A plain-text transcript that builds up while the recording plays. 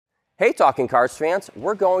Hey Talking Cars fans,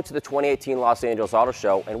 we're going to the 2018 Los Angeles Auto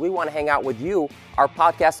Show and we want to hang out with you, our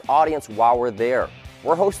podcast audience, while we're there.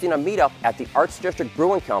 We're hosting a meetup at the Arts District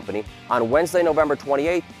Brewing Company on Wednesday, November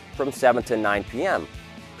 28th from 7 to 9 p.m.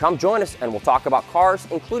 Come join us and we'll talk about cars,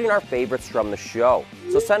 including our favorites from the show.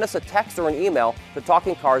 So send us a text or an email to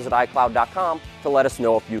talkingcars@icloud.com to let us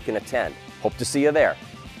know if you can attend. Hope to see you there.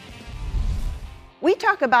 We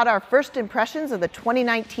talk about our first impressions of the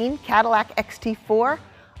 2019 Cadillac XT4,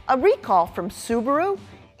 a recall from Subaru,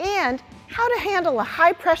 and how to handle a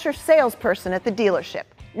high-pressure salesperson at the dealership.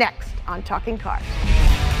 Next on Talking Cars.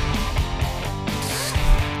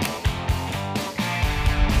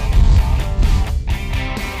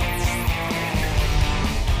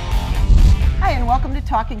 Hi, and welcome to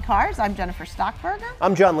Talking Cars. I'm Jennifer Stockberger.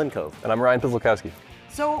 I'm John Lincove. And I'm Ryan Pizlakowski.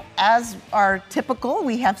 So, as are typical,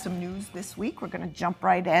 we have some news this week. We're going to jump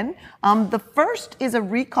right in. The first is a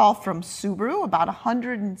recall from Subaru, about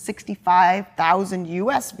 165,000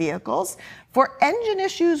 U.S. vehicles, for engine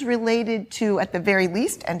issues related to, at the very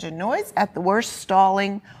least, engine noise, at the worst,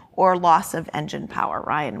 stalling or loss of engine power.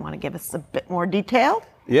 Ryan, want to give us a bit more detail?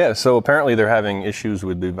 Yeah, so apparently they're having issues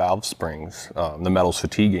with the valve springs. The metal's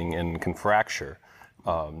fatiguing and can fracture.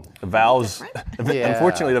 The valves,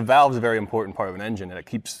 unfortunately, the valve is a very important part of an engine, and it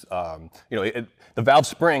keeps, the valve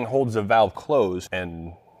spring holds the valve closed,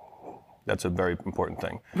 and that's a very important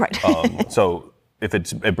thing. Right. So if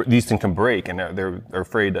these things can break, and they're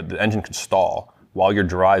afraid that the engine could stall while you're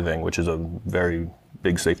driving, which is a very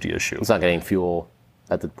big safety issue. It's not getting fuel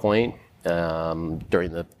at the point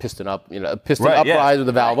during the piston up, uprise where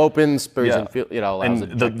the valve opens, fuel, allows and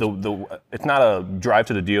it's not a drive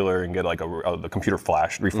to the dealer and get like the computer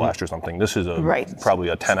reflashed or something. This is probably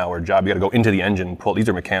a 10-hour job. You got to go into the engine, pull. These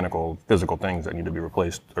are mechanical, physical things that need to be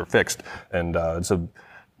replaced or fixed, and it's a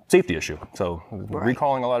safety issue. So we're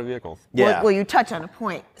recalling a lot of vehicles. Yeah. Well, you touch on a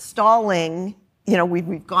point. Stalling.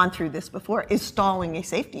 We've gone through this before. Is stalling a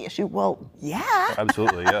safety issue? Well, yeah.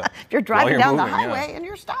 Absolutely, yeah. If you're driving down the highway and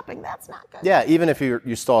you're stopping, that's not good. Yeah, even if you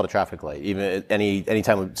stall at a traffic light, even any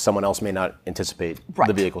time someone else may not anticipate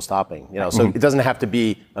the vehicle stopping. So it doesn't have to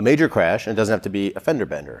be a major crash, and it doesn't have to be a fender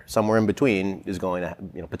bender. Somewhere in between is going to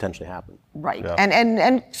potentially happen. Right. Yeah.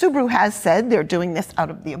 And Subaru has said they're doing this out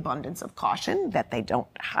of the abundance of caution, that they don't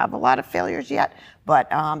have a lot of failures yet.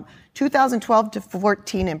 But 2012 to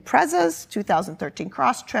 14 Imprezas, 2013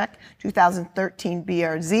 Crosstrek, 2013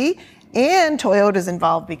 BRZ, and Toyota's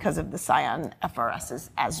involved because of the Scion FRSs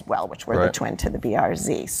as well, which were the twin to the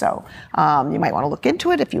BRZ. So you might want to look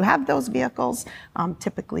into it if you have those vehicles.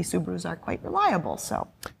 Typically, Subarus are quite reliable. So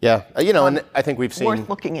yeah, and I think we've seen worth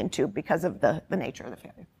looking into because of the nature of the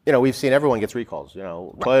failure. We've seen everyone gets recalls.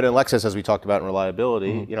 Toyota and Lexus, as we talked about in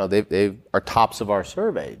reliability, they are tops of our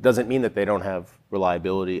survey. Doesn't mean that they don't have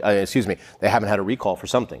reliability. They haven't had a recall for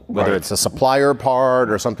something, whether it's a supplier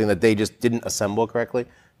part or something that they just didn't assemble correctly.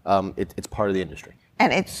 It's part of the industry.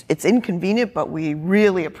 And it's inconvenient, but we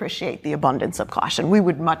really appreciate the abundance of caution. We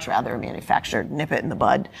would much rather a manufacturer nip it in the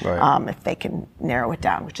bud if they can narrow it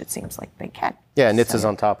down, which it seems like they can. Yeah, and NHTSA's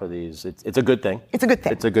on top of these. It's a good thing. It's a good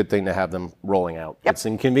thing. It's a good thing to have them rolling out. Yep. It's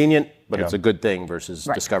inconvenient, but it's a good thing versus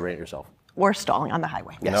discovering it yourself. Or stalling on the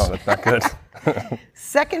highway. Yes. No, that's not good.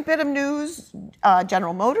 Second bit of news,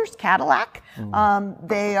 General Motors, Cadillac.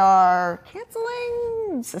 They are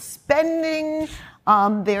canceling, suspending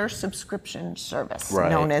their subscription service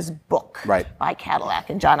known as Book by Cadillac.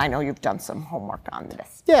 And John, I know you've done some homework on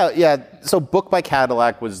this. Yeah. So Book by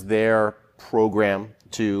Cadillac was their program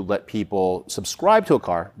to let people subscribe to a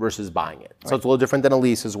car versus buying it. So it's a little different than a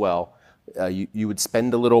lease as well. You would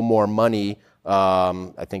spend a little more money.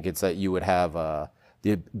 I think it's that you would have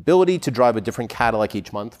the ability to drive a different Cadillac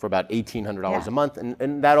each month for about $1,800 a month,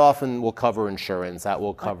 and that often will cover insurance. That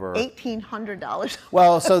will cover $1,800.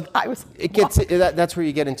 Well, so that's where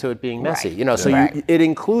you get into it being messy. It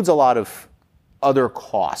includes a lot of other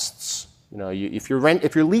costs. If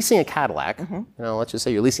you're leasing a Cadillac, let's just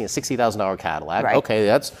say you're leasing a $60,000 Cadillac. Right. Okay,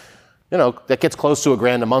 that's that gets close to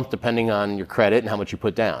 $1,000 a month depending on your credit and how much you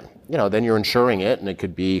put down. Then you're insuring it, and it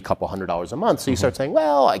could be a couple $100s a month. So you start saying,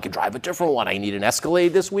 well, I could drive a different one. I need an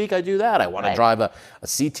Escalade this week. I do that. I want to drive a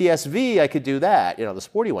CTSV. I could do that. The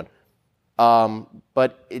sporty one.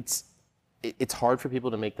 But it's hard for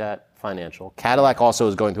people to make that financial. Cadillac also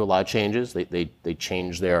is going through a lot of changes. They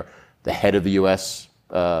changed the head of the U.S.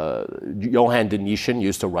 Johan Denishin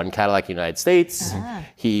used to run Cadillac United States.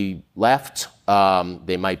 He left.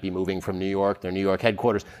 They might be moving from New York, their New York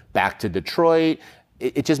headquarters, back to Detroit.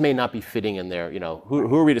 It just may not be fitting in there.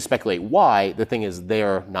 Who are we to speculate why? The thing is,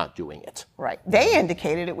 they're not doing it. Right. They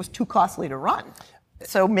indicated it was too costly to run.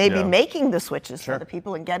 So maybe making the switches for the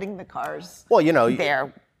people and getting the cars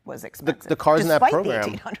there was expensive. The cars in that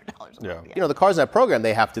program, despite the $1,800 a month. You know, the cars in that program,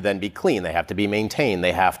 they have to then be clean, they have to be maintained,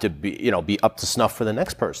 they have to be, you know, be up to snuff for the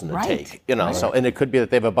next person to take. You know, so and it could be that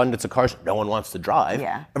they have abundance of cars no one wants to drive.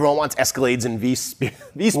 Yeah. Everyone wants Escalades and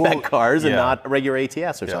V-spec cars and not regular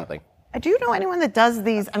ATS or something. Do you know anyone that does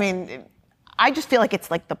these? I mean, I just feel like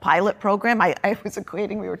it's like the pilot program. I was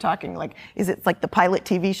equating, we were talking like, is it like the pilot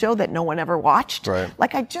TV show that no one ever watched? Right.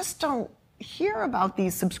 Like, I just don't hear about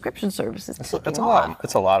these subscription services taking It's a off. lot.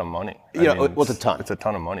 It's a lot of money. You know, well, it's a ton. It's a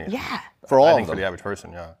ton of money. Yeah. For all I of think them. for the average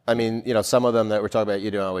person, yeah. I mean, you know, some of them that we're talking about,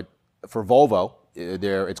 you know, for Volvo,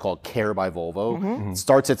 it's called Care by Volvo. It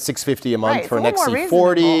starts at $650 a month Right, for an it's a little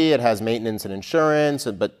more XT4. reasonable. It has maintenance and insurance,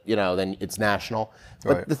 but you know, then it's national.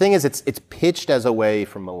 But Right. the thing is, it's pitched as a way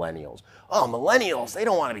for millennials. Oh, millennials, they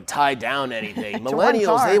don't want to be tied down to anything. one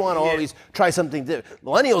Millennials, car. they want to always try something different.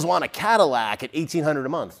 Millennials want a Cadillac at $1,800 a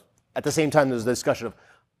month. At the same time, there's the discussion of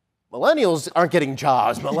millennials aren't getting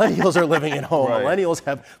jobs. Millennials are living at home. Right. Millennials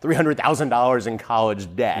have $300,000 in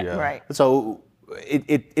college debt. Yeah. Right. So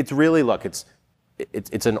it's really, look, it's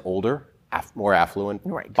an older, more affluent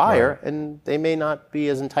buyer, and they may not be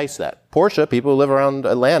as enticed to that. Porsche, people who live around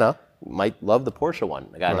Atlanta might love the Porsche one.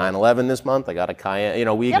 I got a 911 this month. I got a Cayenne. You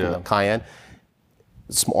know, Cayenne.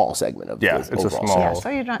 Small segment of Yeah, the it's a overall small- sales. So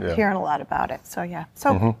you're not hearing a lot about it. So yeah.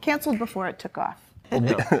 So canceled before it took off.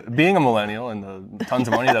 Being a millennial and the tons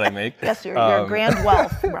of money that I make. Yes, your grand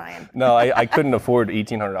wealth, Brian. No, I couldn't afford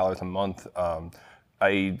 $1,800 a month.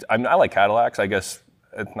 I like Cadillacs. I guess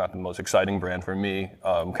it's not the most exciting brand for me.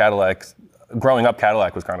 Cadillacs, growing up,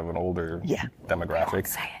 Cadillac was kind of an older demographic,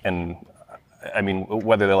 say it. and I mean,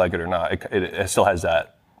 whether they like it or not, it still has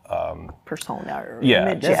that Persona or yeah.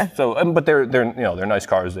 image. Yeah. So, but they're you know they're nice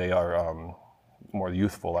cars. They are more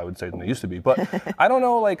youthful, I would say, than they used to be. But I don't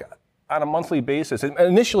know, like on a monthly basis.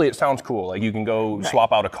 Initially, it sounds cool. Like you can go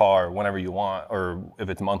swap out a car whenever you want, or if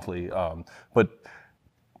it's monthly. But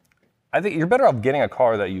I think you're better off getting a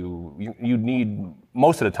car that you need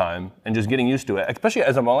most of the time and just getting used to it. Especially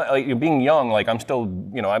as like being young, like I'm still,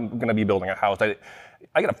 you know, I'm going to be building a house.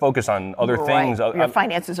 I got to focus on other things. Your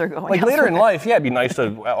finances are going like later in elsewhere. life, yeah, it'd be nice to.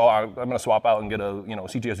 Oh, I'm going to swap out and get a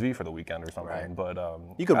CGSV for the weekend or something. Right. But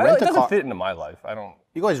You could rent it a doesn't car. fit into my life. I don't.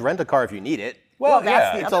 You can always rent a car if you need it. Well, that's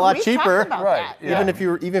yeah, the It's other- a lot we've cheaper. talked about Right, that. yeah.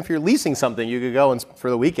 Even if you're leasing something, you could go and for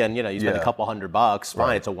the weekend, you know, you spend a couple $100.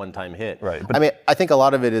 Fine, it's a one-time hit. Right, I mean, I think a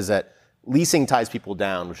lot of it is that leasing ties people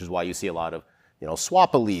down, which is why you see a lot of, you know,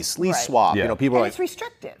 swap a lease swap. Yeah. You know, people And are it's like,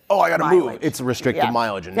 restrictive. oh, I got to move. mileage. It's restricted Yeah.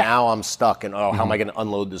 mileage, and Yeah. now I'm stuck. And how am I going to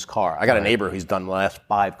unload this car? I got a neighbor who's done the last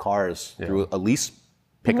 5 cars through a lease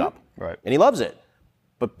pickup, Right. and he loves it.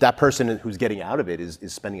 But that person who's getting out of it is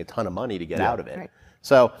spending a ton of money to get out of it. Right.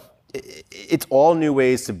 So it's all new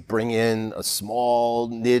ways to bring in a small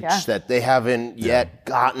niche that they haven't yet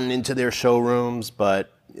gotten into their showrooms, but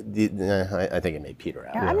I think it may peter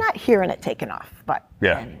out. Yeah, I'm not hearing it taken off, but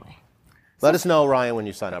anyway. Let us know, Ryan, when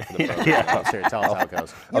you sign up for the program. Tell us how it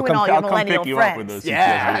goes. You and all your millennial pick you friends. up with those.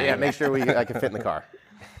 Yeah, make sure I can fit in the car.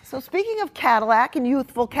 So speaking of Cadillac and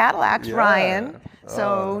youthful Cadillacs, Ryan,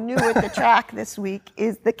 so new at the track this week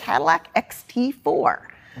is the Cadillac XT4.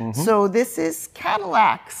 So this is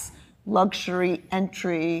Cadillac's luxury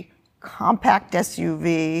entry compact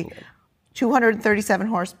SUV, 237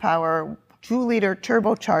 horsepower, 2-liter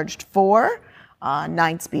turbocharged 4,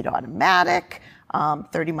 9-speed automatic,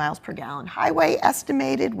 30 miles per gallon highway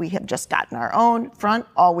estimated. We have just gotten our own front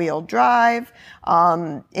all-wheel drive,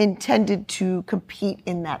 intended to compete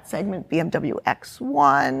in that segment, BMW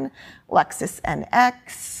X1, Lexus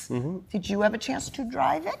NX. Did you have a chance to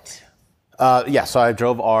drive it? Yeah, so I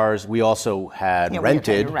drove ours. We also had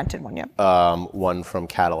rented one, yeah. one from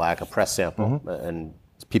Cadillac, a press sample. And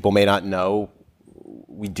people may not know,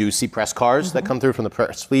 we do see press cars that come through from the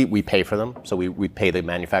press fleet. We pay for them, so we pay the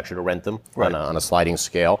manufacturer to rent them on a sliding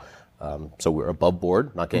scale. So we're above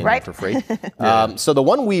board, not getting them for free. So the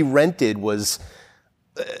one we rented was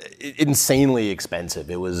insanely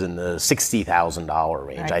expensive. It was in the $60,000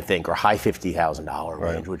 range, I think, or high $50,000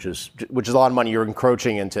 range, which is a lot of money. You're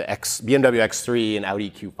encroaching into BMW X3 and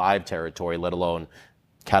Audi Q5 territory, let alone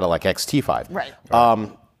Cadillac XT5.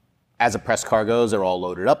 Right. As a press car goes, they're all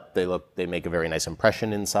loaded up. They make a very nice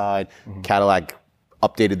impression inside. Cadillac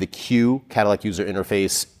updated the Q, Cadillac User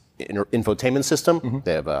Interface infotainment system.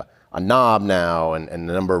 They have a knob now and a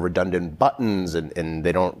number of redundant buttons, and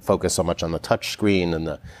they don't focus so much on the touch screen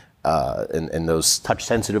and and those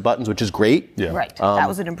touch-sensitive buttons, which is great. Yeah. Right. That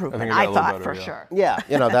was an improvement, I thought, for sure. Yeah,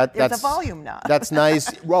 you know There's that's a volume knob. That's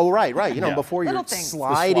nice. Well, right. You know, before Little you're things.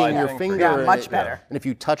 sliding your thing. finger, Yeah, in much it, better. And if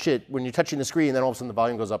you touch it when you're touching the screen, then all of a sudden the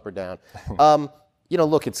volume goes up or down. you know,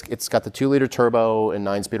 look, it's got the 2-liter turbo and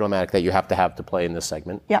 9-speed automatic that you have to play in this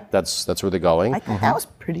segment. Yep. That's where they're going. I think that was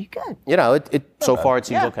pretty good. You know, it so far it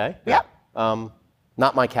seems okay. Yep.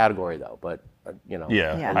 Not my category though, but you know.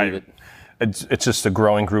 Yeah. It's just a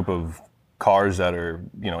growing group of cars that are,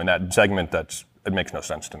 you know, in that segment it makes no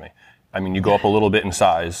sense to me. I mean, you go up a little bit in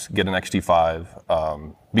size, get an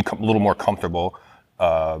XT5, become a little more comfortable.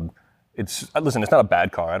 Listen, it's not a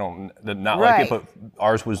bad car. I don't like it, but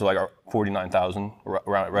ours was like $49,000,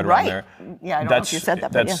 right around there. Yeah, I don't know if you said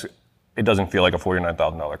that, but yeah. It doesn't feel like a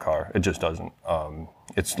 $49,000 car. It just doesn't.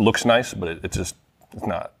 It looks nice, but it's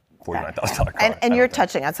not $49,000 car. And you're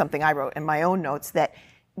touching on something I wrote in my own notes, that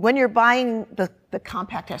when you're buying the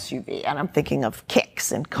compact SUV, and I'm thinking of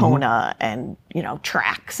Kicks and Kona and, you know,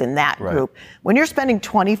 Trax and that group, when you're spending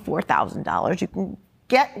 $24,000, you can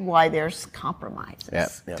get why there's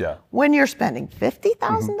compromises. Yeah. When you're spending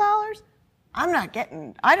 $50,000, I'm not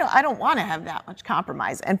getting. I don't want to have that much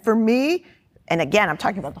compromise. And for me, and again, I'm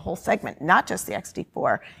talking about the whole segment, not just the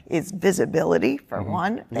XT4, is visibility for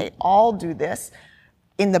one. They all do this.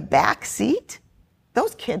 In the back seat,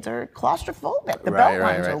 those kids are claustrophobic. The belt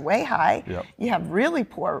lines are way high. Yep. You have really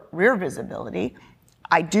poor rear visibility.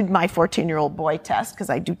 I did my 14-year-old boy test because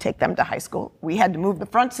I do take them to high school. We had to move the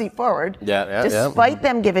front seat forward, despite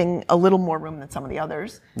them giving a little more room than some of the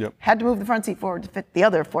others. Yep. Had to move the front seat forward to fit the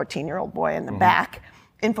other 14-year-old boy in the back.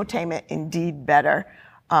 Infotainment, indeed better.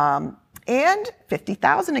 And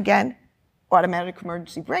 $50,000 again. Automatic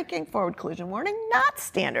emergency braking, forward collision warning, not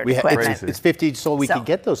standard equipment. It's 50 so we could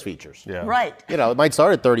get those features. Yeah. Right. You know, it might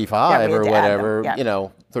start at 35 or whatever, Yeah. you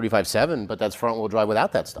know, 35.7, but that's front wheel drive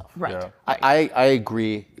without that stuff. Right. Yeah. I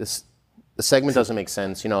agree. The segment doesn't make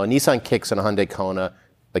sense. You know, a Nissan Kicks and a Hyundai Kona,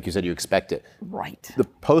 like you said, you expect it. Right. The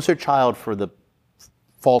poster child for the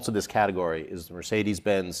faults of this category is the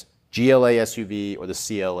Mercedes-Benz GLA SUV or the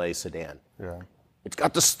CLA sedan. Yeah. It's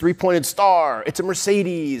got this 3-pointed star. It's a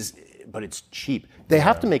Mercedes, but it's cheap. They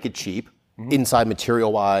have to make it cheap, inside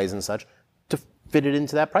material-wise and such, to fit it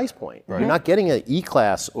into that price point. You're not getting an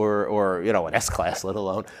E-Class or you know, an S-Class, let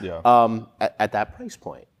alone, at that price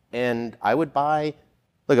point. And I would buy,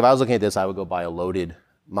 look, if I was looking at this, I would go buy a loaded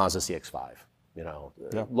Mazda CX-5. You know,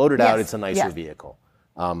 loaded out, it's a nicer vehicle.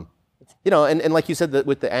 You know, and like you said,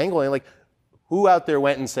 with the angling, like, who out there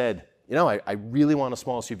went and said, you know, I really want a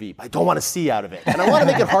small SUV, but I don't want to see out of it. And I want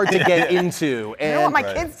to make it hard to get into. And I don't want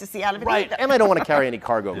my kids to see out of it either. And I don't want to carry any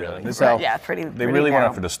cargo, really. So they really narrow. went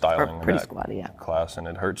after the styling Pretty in that squatty, class, and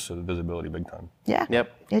it hurts the visibility big time. Yeah.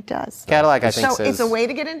 Yep. It does. Cadillac, I think, so says... it's a way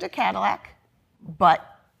to get into Cadillac, but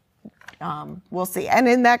we'll see. And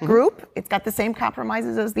in that group, it's got the same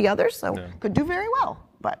compromises as the others, so could do very well.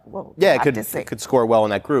 But we'll have to see. It could score well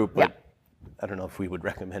in that group, but I don't know if we would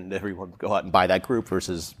recommend everyone go out and buy that group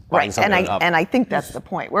versus buying something up. And I think that's the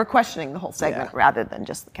point. We're questioning the whole segment rather than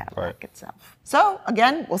just the Cadillac itself. So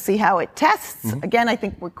again, we'll see how it tests. Again, I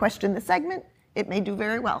think we question the segment. It may do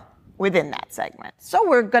very well within that segment. So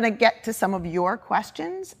we're going to get to some of your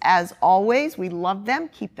questions. As always, we love them.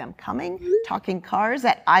 Keep them coming.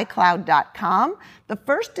 talkingcars@icloud.com. The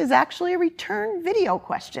first is actually a return video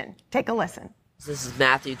question. Take a listen. This is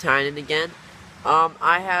Matthew Tynan again.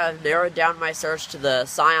 I have narrowed down my search to the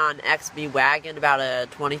Scion XB wagon, about a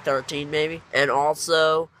 2013 maybe, and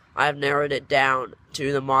also I've narrowed it down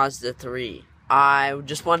to the Mazda 3. I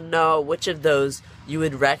just want to know which of those you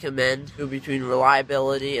would recommend between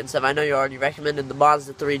reliability and stuff. I know you already recommended the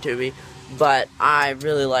Mazda 3 to me, but I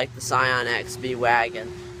really like the Scion XB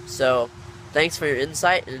wagon. So thanks for your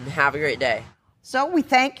insight and have a great day. So we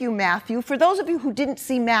thank you, Matthew. For those of you who didn't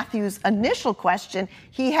see Matthew's initial question,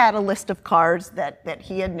 he had a list of cars that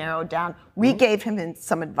he had narrowed down. We gave him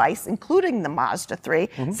some advice, including the Mazda 3.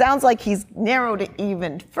 Sounds like he's narrowed it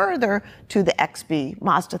even further to the XB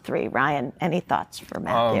Mazda 3. Ryan, any thoughts for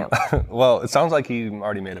Matthew? Well, it sounds like he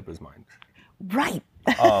already made up his mind. Right.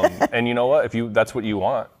 And you know what? If that's what you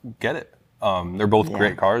want, get it. They're both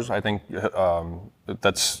great cars. I think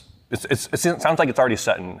It sounds like it's already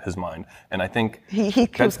set in his mind, and I think he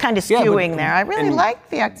was kind of skewing there. I really like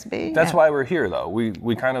the XB. That's why we're here, though. We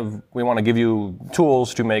want to give you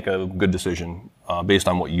tools to make a good decision based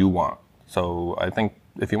on what you want. So I think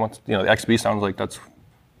if he wants, the XB sounds like that's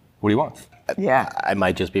what he wants. Yeah. I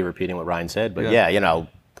might just be repeating what Ryan said, but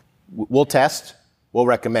we'll test, we'll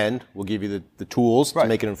recommend, we'll give you the tools to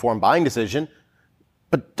make an informed buying decision,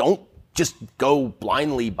 but don't just go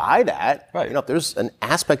blindly buy that. Right. If there's an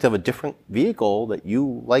aspect of a different vehicle that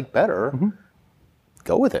you like better,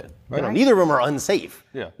 go with it. Right. You know, neither of them are unsafe.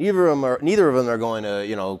 Yeah. Neither of them are going to,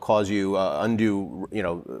 you know, cause you undue, you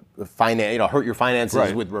know, hurt your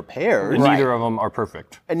finances with repairs. And neither of them are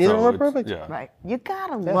perfect. And neither of them are perfect. Yeah. Right. You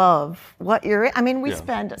gotta love what you're in. I mean, we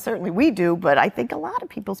spend, certainly we do, but I think a lot of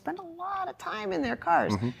people spend a lot of time in their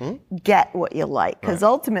cars. Get what you like. Because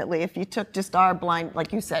ultimately, if you took just our blind,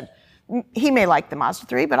 like you said, he may like the Mazda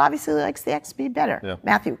 3, but obviously he likes the XB better. Yeah.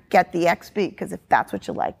 Matthew, get the XB, because if that's what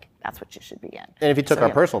you like, that's what you should be in. And if you took our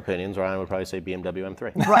personal opinions, Ryan would probably say BMW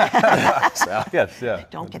M3. Right. So. Yes, yeah.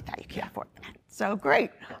 Don't get that, you can't afford that. So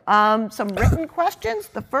great. Some written questions.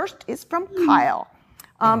 The first is from Kyle.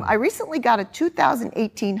 I recently got a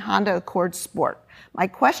 2018 Honda Accord Sport. My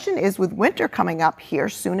question is, with winter coming up here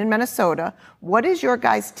soon in Minnesota, what is your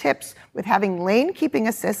guys' tips with having lane keeping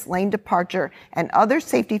assist, lane departure, and other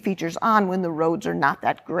safety features on when the roads are not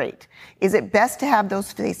that great? Is it best to have those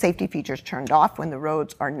safety features turned off when the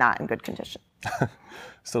roads are not in good condition?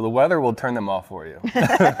 So the weather will turn them off for you.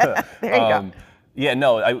 There you go. Yeah,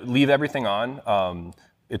 no, I leave everything on.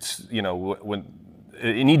 It's, you know, when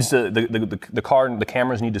it needs to, the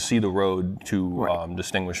cameras need to see the road to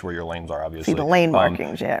distinguish where your lanes are, obviously. See the lane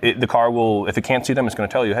markings, The car will, if it can't see them, it's going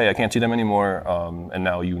to tell you, hey, I can't see them anymore, and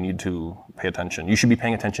now you need to pay attention. You should be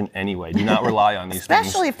paying attention anyway. Do not rely on these things.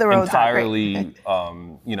 Especially if the roads entirely, are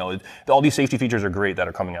great. you know, all these safety features are great that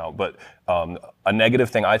are coming out, but a negative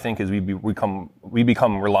thing I think is we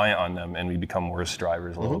become reliant on them, and we become worse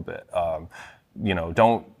drivers a little bit. You know,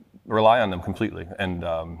 don't rely on them completely, and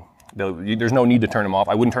there's no need to turn them off.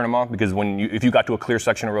 I wouldn't turn them off, because if you got to a clear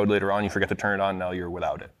section of road later on, you forget to turn it on, now you're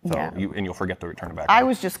without it. So you'll forget to turn it back on. I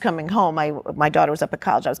was just coming home. My daughter was up at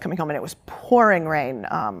college. I was coming home, and it was pouring rain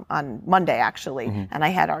on Monday, actually. And I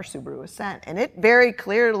had our Subaru Ascent, and it very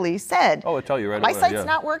clearly said, "Oh, it tell you right my away, sight's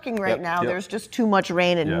not working right now. There's just too much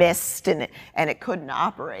rain and mist, and it couldn't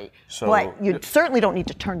operate." So, but you certainly don't need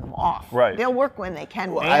to turn them off. Right. They'll work when they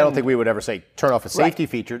can. I don't think we would ever say turn off a safety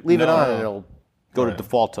feature. Leave it on, and it'll go to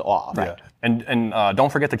default to off. Yeah. And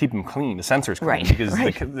don't forget to keep them clean, the sensors clean, because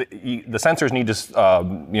the sensors need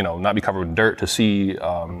to you know, not be covered with dirt to see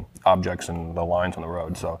objects and the lines on the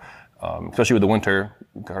road. So especially with the winter,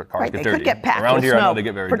 cars get they dirty. could get packed Around with here, snow. I know they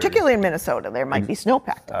get very particularly in Minnesota, there might be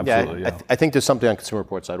snowpack. Absolutely, yeah. I think there's something on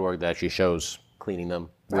consumerreports.org that actually shows cleaning them.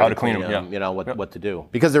 How to clean them, you know, what to do.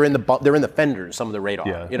 Because they're in the fenders, some of the radar.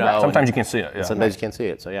 Yeah. You know, sometimes you can't see it. Yeah. Sometimes you can't see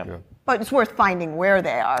it, so yeah. But it's worth finding where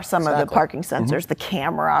they are. Some of the parking sensors, the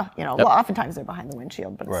camera, you know, well, oftentimes they're behind the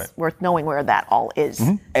windshield, but it's worth knowing where that all is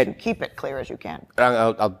to keep it clear as you can.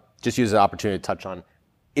 I'll just use the opportunity to touch on,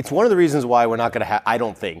 it's one of the reasons why we're not going to have, I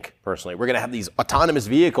don't think, personally, we're going to have these autonomous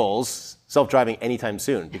vehicles self-driving anytime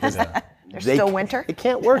soon, because There's still winter? It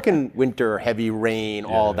can't work in winter, heavy rain,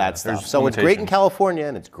 all that stuff. So it's great in California,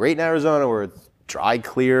 and it's great in Arizona, where it's dry,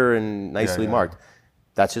 clear, and nicely marked.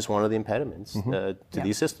 That's just one of the impediments to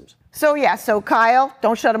these systems. So Kyle,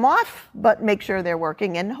 don't shut them off, but make sure they're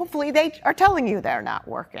working, and hopefully they are telling you they're not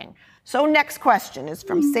working. So next question is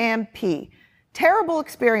from Sam P. Terrible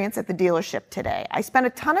experience at the dealership today. I spent a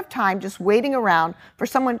ton of time just waiting around for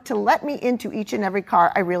someone to let me into each and every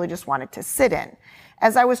car I really just wanted to sit in.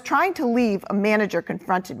 As I was trying to leave, a manager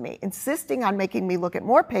confronted me, insisting on making me look at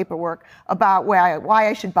more paperwork about why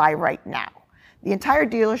I should buy right now. The entire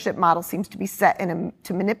dealership model seems to be set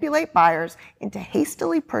to manipulate buyers into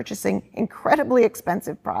hastily purchasing incredibly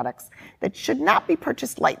expensive products that should not be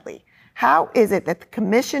purchased lightly. How is it that the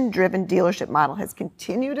commission-driven dealership model has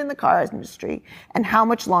continued in the car industry, and how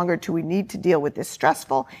much longer do we need to deal with this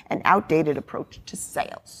stressful and outdated approach to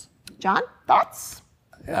sales? John, thoughts?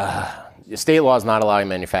 State law is not allowing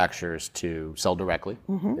manufacturers to sell directly,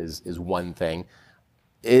 is one thing.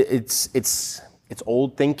 It's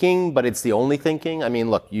old thinking, but it's the only thinking. I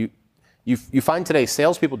mean, look, you find today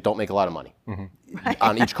salespeople don't make a lot of money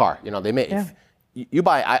on each car. You know, they make. You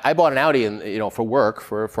buy. I bought an Audi, and you know, for work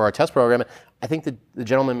for our test program. I think the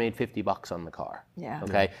gentleman made $50 on the car. Yeah.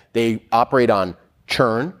 Okay. They operate on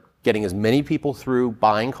churn, getting as many people through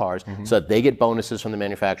buying cars, so that they get bonuses from the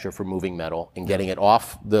manufacturer for moving metal and getting it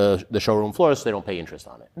off the showroom floor, so they don't pay interest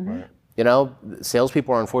on it. Right. You know,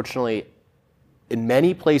 salespeople are unfortunately, in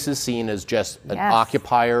many places, seen as just an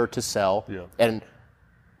occupier to sell, and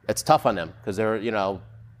it's tough on them because they're, you know,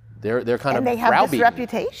 they're kind of they have browbeaten. this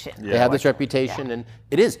reputation. They have this reputation, and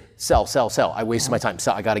it is sell. I wasted my time.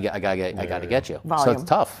 Sell. I gotta get you. Volume. So it's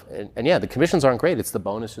tough, and yeah, the commissions aren't great. It's the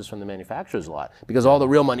bonuses from the manufacturers a lot because all the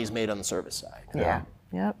real money's made on the service side. Yeah.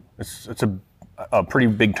 Yep. It's a pretty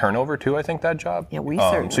big turnover too. I think that job. Yeah, we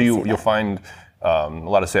certainly so you'll find a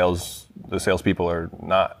lot of salespeople are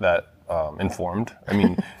not that informed. I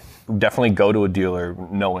mean. definitely go to a dealer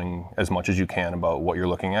knowing as much as you can about what you're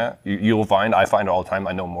looking at. You'll find, I find it all the time,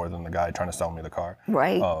 I know more than the guy trying to sell me the car.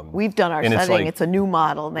 Right. We've done our studying. It's a new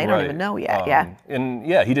model, and they don't even know yet. And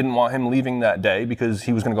he didn't want him leaving that day because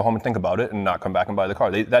he was going to go home and think about it and not come back and buy the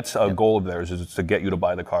car. That's a goal of theirs, is to get you to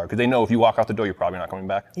buy the car, because they know if you walk out the door, you're probably not coming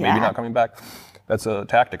back. Maybe not coming back. That's a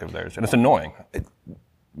tactic of theirs, and it's annoying.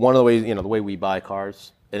 One of the ways, the way we buy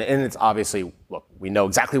cars, and it's obviously, look, we know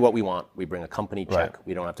exactly what we want. We bring a company check.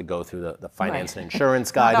 We don't have to go through the finance and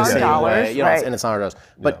insurance guy the same way. And it's not our dollars.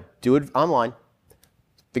 But do it online.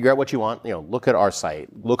 Figure out what you want. Look at our site.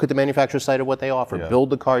 Look at the manufacturer's site of what they offer. Build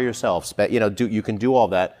the car yourself. You can do all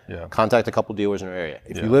that. Contact a couple dealers in your area.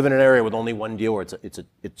 If you live in an area with only one dealer,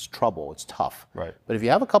 it's trouble. It's tough. Right. But if you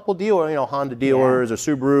have a couple dealers, Honda dealers or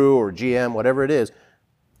Subaru or GM, whatever it is,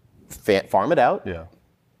 farm it out.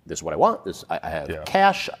 This is what I want. I have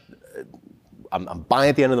cash. I'm buying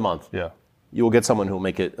at the end of the month. You will get someone who will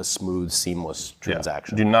make it a smooth, seamless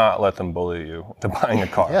transaction. Do not let them bully you to buying a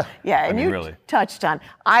car. And you touched on,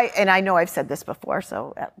 I know I've said this before,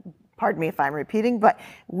 so pardon me if I'm repeating, but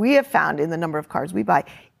we have found in the number of cars we buy,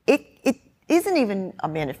 it isn't even a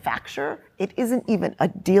manufacturer. It isn't even a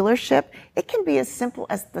dealership. It can be as simple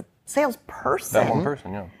as the salesperson. That one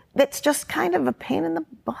person, That's just kind of a pain in the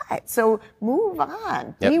butt. So move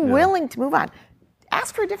on. Be willing to move on.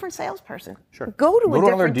 Ask for a different salesperson. Go to a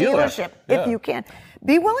different dealership if you can.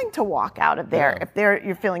 Be willing to walk out of there if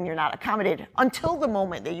you're feeling you're not accommodated until the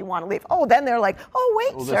moment that you want to leave. Oh, then they're like,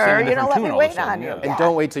 oh, wait, sir, let me wait on you. And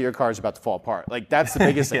don't wait till your car's about to fall apart. Like, that's the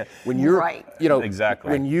biggest thing. When you're,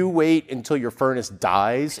 when you wait until your furnace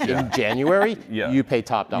dies in January, you pay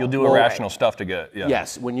top dollar. You'll do irrational stuff to get,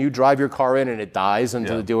 Yes, when you drive your car in and it dies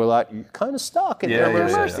into the dealer lot, you're kind of stuck.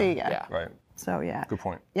 Mercy. Right. So, Good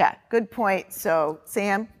point. Yeah, good point. So,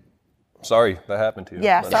 Sam? Sorry that happened to you.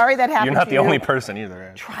 Yeah, sorry that happened to you. You're not the only person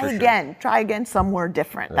either. Try again. Try again somewhere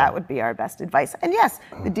different. That would be our best advice. And yes,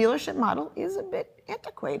 the dealership model is a bit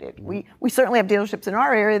antiquated. We certainly have dealerships in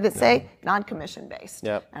our area that say non-commission based.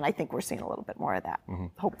 And I think we're seeing a little bit more of that,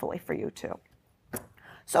 hopefully for you too.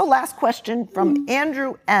 So last question from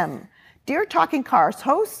Andrew M. Dear Talking Cars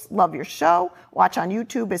hosts, love your show. Watch on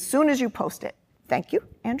YouTube as soon as you post it. Thank you,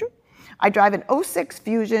 Andrew. I drive an 06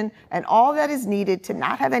 Fusion, and all that is needed to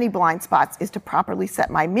not have any blind spots is to properly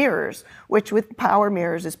set my mirrors, which with power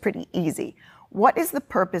mirrors is pretty easy. What is the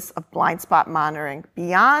purpose of blind spot monitoring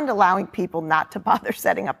beyond allowing people not to bother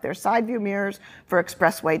setting up their side view mirrors for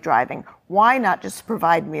expressway driving? Why not just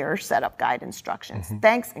provide mirror setup guide instructions?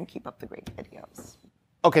 Thanks, and keep up the great videos.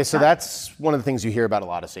 Okay, so that's one of the things you hear about a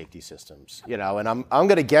lot of safety systems, and I'm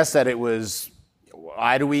going to guess that it was,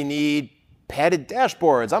 why do we need padded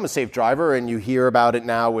dashboards? I'm a safe driver, and you hear about it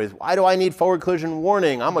now with, why do I need forward collision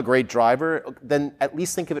warning? I'm a great driver. Then at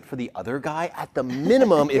least think of it for the other guy at the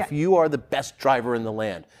minimum if you are the best driver in the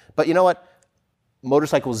land. But you know what?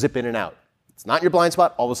 Motorcycles zip in and out. It's not in your blind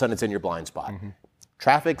spot, all of a sudden it's in your blind spot.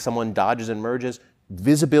 Traffic, someone dodges and merges.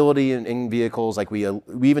 Visibility in vehicles, like we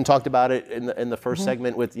even talked about it in the first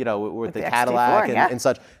segment with with the Cadillac XT4, and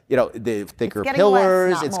such. The thicker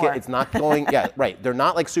pillars. It's not going. They're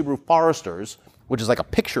not like Subaru Foresters, which is like a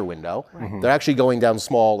picture window. They're actually going down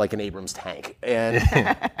small, like an Abrams tank, and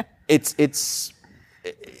it's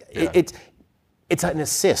an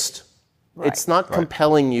assist. It's not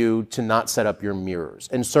compelling you to not set up your mirrors.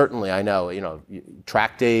 And certainly, I know,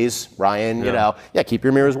 track days, Ryan, keep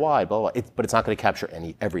your mirrors wide, blah, blah. But it's not going to capture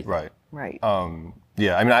everything. Right. I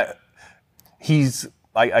mean,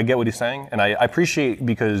 I get what he's saying, and I appreciate,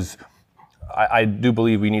 because I do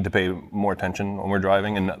believe we need to pay more attention when we're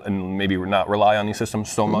driving and maybe not rely on these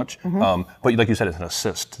systems so much. But like you said, it's an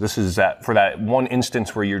assist. This is for that one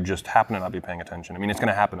instance where you're just happen to not be paying attention. I mean, it's going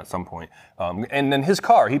to happen at some point. And then his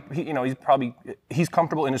car, he's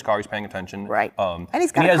comfortable in his car. He's paying attention. Right. And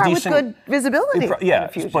he's got a car with good visibility.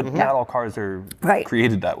 But not all cars are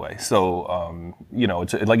created that way. So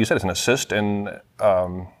it's like you said, it's an assist, and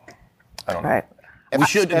I don't know.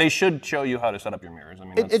 They should show you how to set up your mirrors. I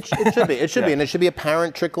mean, it should be. It should be, and it should be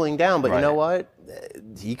apparent trickling down. But you know what?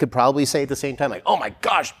 He could probably say at the same time, like, "Oh my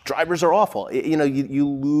gosh, drivers are awful."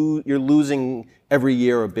 You're losing every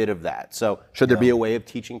year a bit of that. So should there be a way of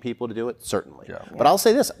teaching people to do it? Certainly. But I'll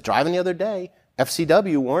say this: driving the other day,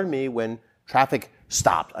 FCW warned me when traffic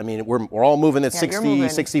stopped. I mean, we're all moving at 60,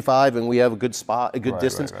 65, and we have a good spot, a good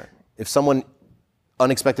distance. If someone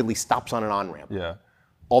unexpectedly stops on an on-ramp.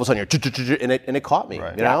 All of a sudden you're, and it caught me,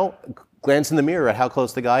 glance in the mirror at how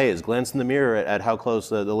close the guy is, glance in the mirror at how close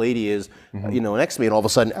the lady is, next to me, and all of a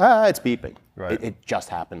sudden, it's beeping. It just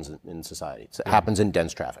happens in society. It happens in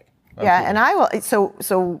dense traffic. Yeah, and I will,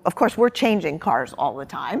 so of course we're changing cars all the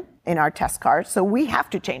time. in our test cars, so we have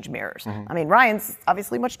to change mirrors. I mean, Ryan's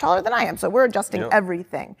obviously much taller than I am, so we're adjusting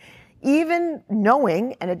everything. Even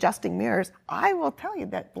knowing and adjusting mirrors, I will tell you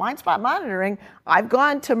that blind spot monitoring, I've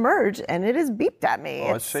gone to merge and it has beeped at me.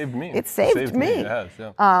 Oh, it saved me. It saved me. It has,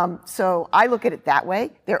 yeah. So I look at it that way.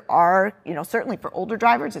 There are, certainly for older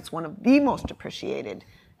drivers, it's one of the most appreciated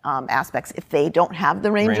aspects if they don't have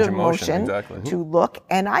the range of motion to look.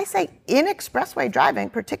 And I say in expressway driving,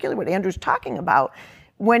 particularly what Andrew's talking about,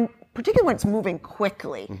 particularly when it's moving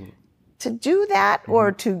quickly, to do that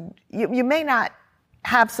or you may not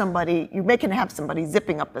have somebody, you can have somebody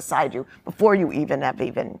zipping up beside you before you even have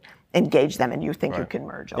engaged them and you think you can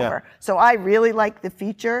merge over. So I really like the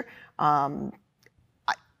feature.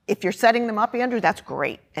 If you're setting them up, Andrew, that's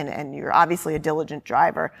great. And you're obviously a diligent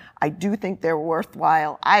driver. I do think they're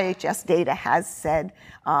worthwhile. IHS data has said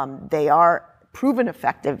they are proven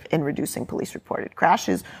effective in reducing police reported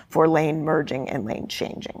crashes for lane merging and lane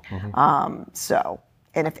changing.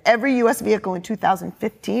 And if every U.S. vehicle in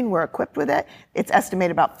 2015 were equipped with it, it's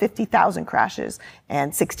estimated about 50,000 crashes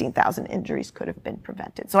and 16,000 injuries could have been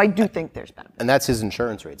prevented. So I do think there's benefit. And that's his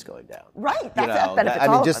insurance rates going down. Right, that benefits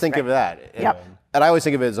all of us. Just think of that. Yep. And I always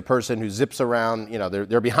think of it as a person who zips around,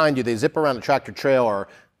 they're behind you, they zip around a tractor trailer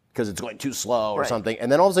because it's going too slow or something,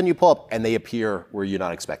 and then all of a sudden you pull up and they appear where you're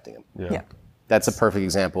not expecting them. Yeah. That's a perfect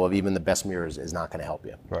example of even the best mirrors is not going to help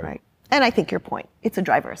you. Right. And I think your point, it's a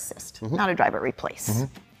driver assist, not a driver replace.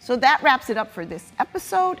 So that wraps it up for this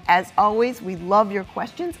episode. As always, we love your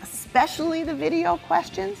questions, especially the video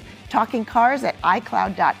questions.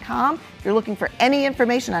 TalkingCars@iCloud.com. If you're looking for any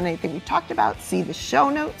information on anything we talked about, see the show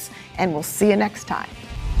notes, and we'll see you next time.